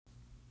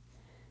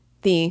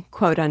the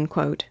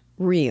quote-unquote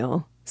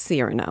real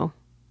Cyrano.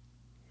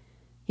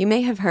 You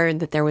may have heard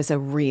that there was a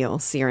real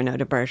Cyrano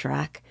de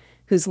Bergerac,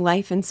 whose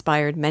life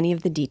inspired many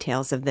of the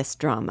details of this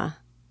drama.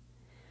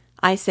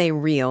 I say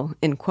real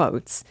in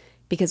quotes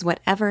because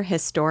whatever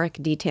historic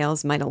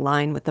details might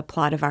align with the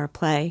plot of our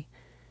play,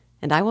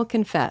 and I will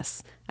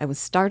confess I was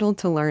startled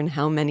to learn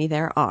how many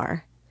there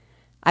are,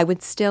 I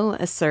would still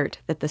assert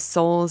that the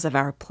souls of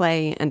our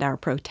play and our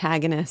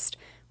protagonist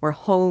were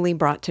wholly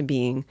brought to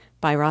being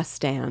by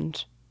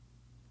Rostand.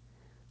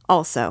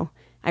 Also,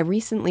 I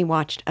recently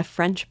watched a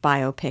French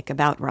biopic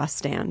about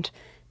Rostand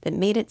that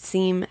made it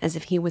seem as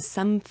if he was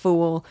some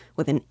fool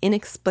with an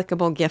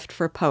inexplicable gift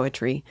for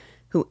poetry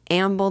who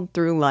ambled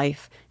through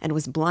life and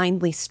was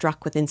blindly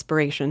struck with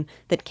inspiration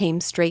that came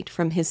straight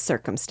from his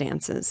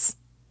circumstances.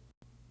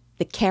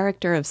 The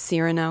character of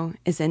Cyrano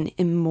is an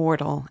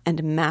immortal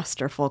and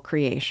masterful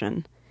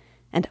creation,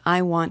 and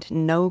I want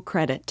no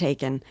credit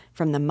taken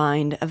from the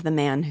mind of the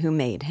man who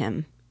made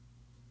him.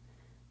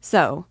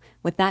 So,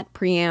 with that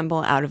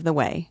preamble out of the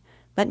way,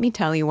 let me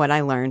tell you what I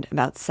learned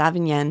about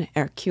Savinien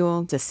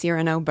Hercule de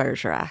Cyrano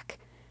Bergerac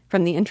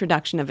from the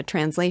introduction of a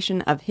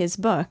translation of his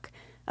book,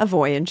 A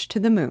Voyage to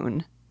the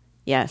Moon.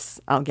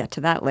 Yes, I'll get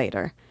to that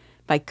later,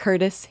 by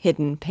Curtis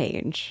Hidden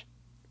Page.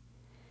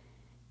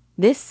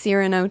 This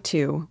Cyrano,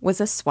 too,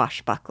 was a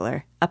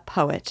swashbuckler, a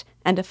poet,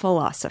 and a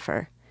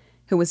philosopher,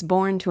 who was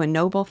born to a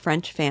noble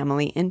French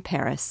family in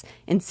Paris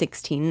in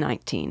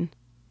 1619.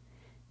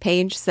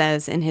 Page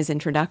says in his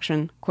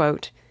introduction,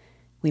 quote,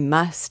 "We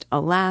must,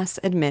 alas,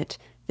 admit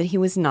that he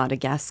was not a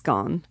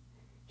Gascon.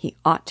 He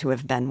ought to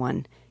have been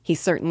one. He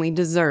certainly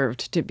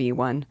deserved to be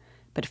one.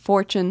 But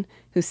fortune,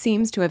 who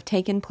seems to have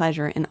taken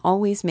pleasure in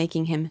always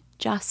making him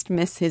just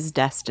miss his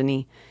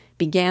destiny,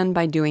 began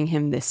by doing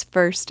him this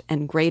first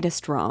and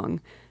greatest wrong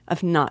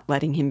of not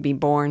letting him be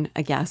born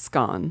a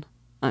Gascon."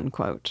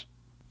 Unquote.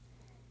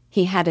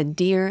 He had a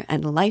dear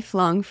and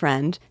lifelong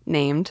friend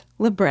named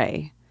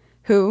Lebray,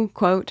 who,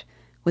 quote,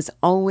 "was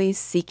always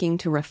seeking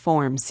to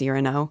reform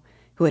Cyrano,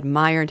 who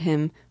admired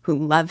him, who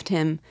loved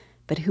him,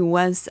 but who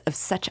was of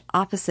such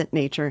opposite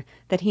nature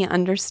that he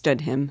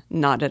understood him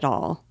not at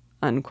all."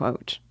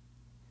 Unquote.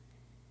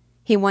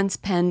 He once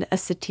penned a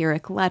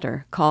satiric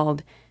letter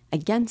called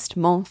Against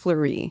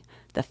Montfleury,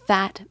 the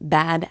fat,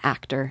 bad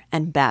actor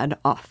and bad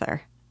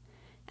author,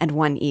 and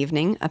one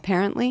evening,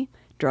 apparently,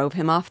 drove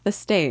him off the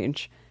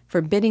stage,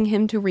 forbidding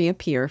him to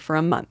reappear for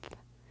a month.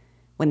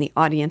 When the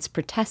audience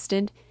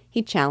protested,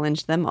 he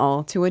challenged them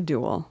all to a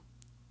duel.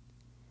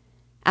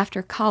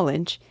 After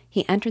college,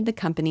 he entered the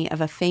company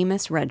of a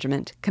famous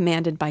regiment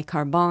commanded by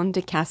Carbon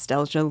de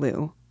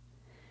Castelgelou.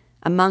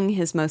 Among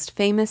his most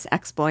famous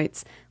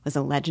exploits was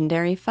a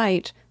legendary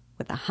fight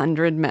with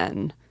 100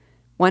 men,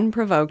 one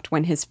provoked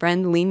when his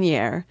friend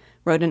Lignier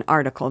wrote an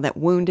article that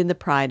wounded the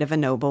pride of a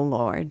noble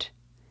lord.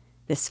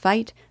 This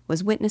fight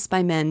was witnessed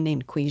by men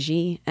named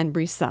Cuigy and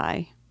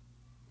Brissailles.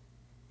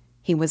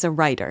 He was a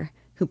writer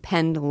who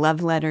penned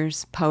love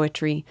letters,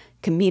 poetry,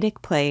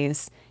 comedic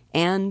plays,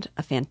 and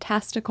a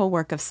fantastical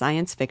work of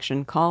science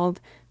fiction called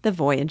The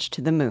Voyage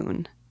to the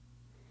Moon.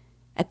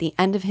 At the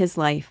end of his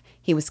life,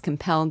 he was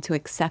compelled to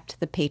accept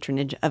the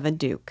patronage of a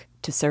duke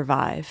to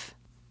survive.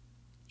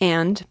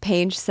 And,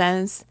 Page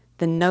says,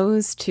 the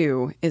nose,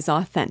 too, is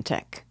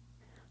authentic.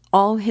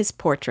 All his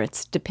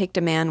portraits depict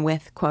a man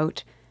with,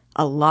 quote,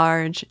 a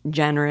large,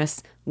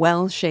 generous,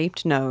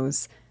 well-shaped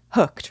nose,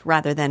 hooked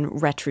rather than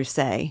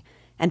retroussé,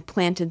 and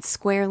planted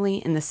squarely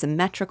in the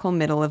symmetrical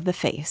middle of the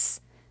face.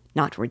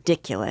 Not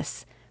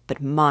ridiculous,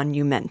 but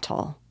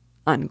monumental.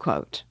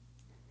 Unquote.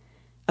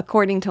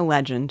 According to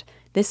legend,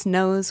 this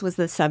nose was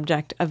the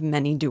subject of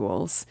many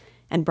duels,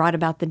 and brought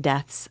about the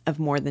deaths of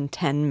more than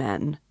 10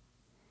 men.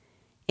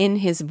 In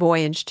his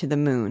Voyage to the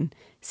Moon,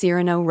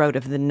 Cyrano wrote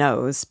of the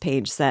nose,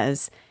 Page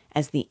says,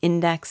 as the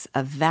index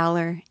of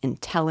valor,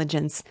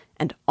 intelligence,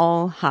 and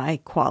all high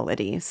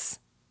qualities.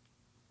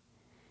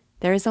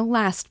 There is a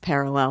last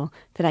parallel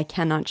that I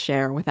cannot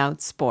share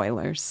without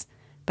spoilers,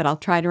 but I'll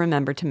try to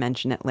remember to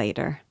mention it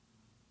later.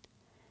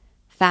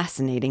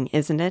 Fascinating,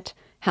 isn't it,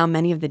 how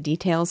many of the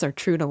details are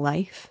true to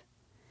life?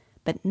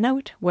 But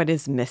note what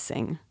is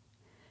missing.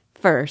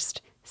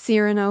 First,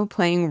 Cyrano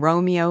playing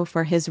Romeo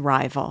for his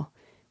rival,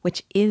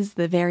 which is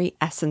the very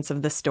essence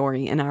of the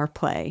story in our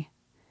play.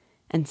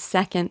 And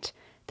second,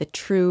 the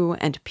true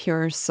and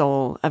pure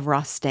soul of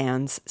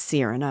Rostand's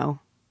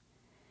Cyrano.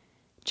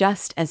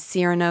 Just as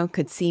Cyrano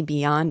could see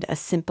beyond a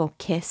simple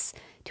kiss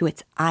to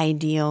its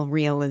ideal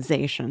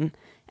realization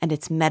and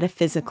its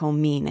metaphysical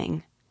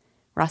meaning,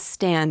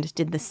 Rostand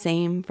did the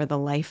same for the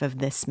life of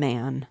this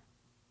man.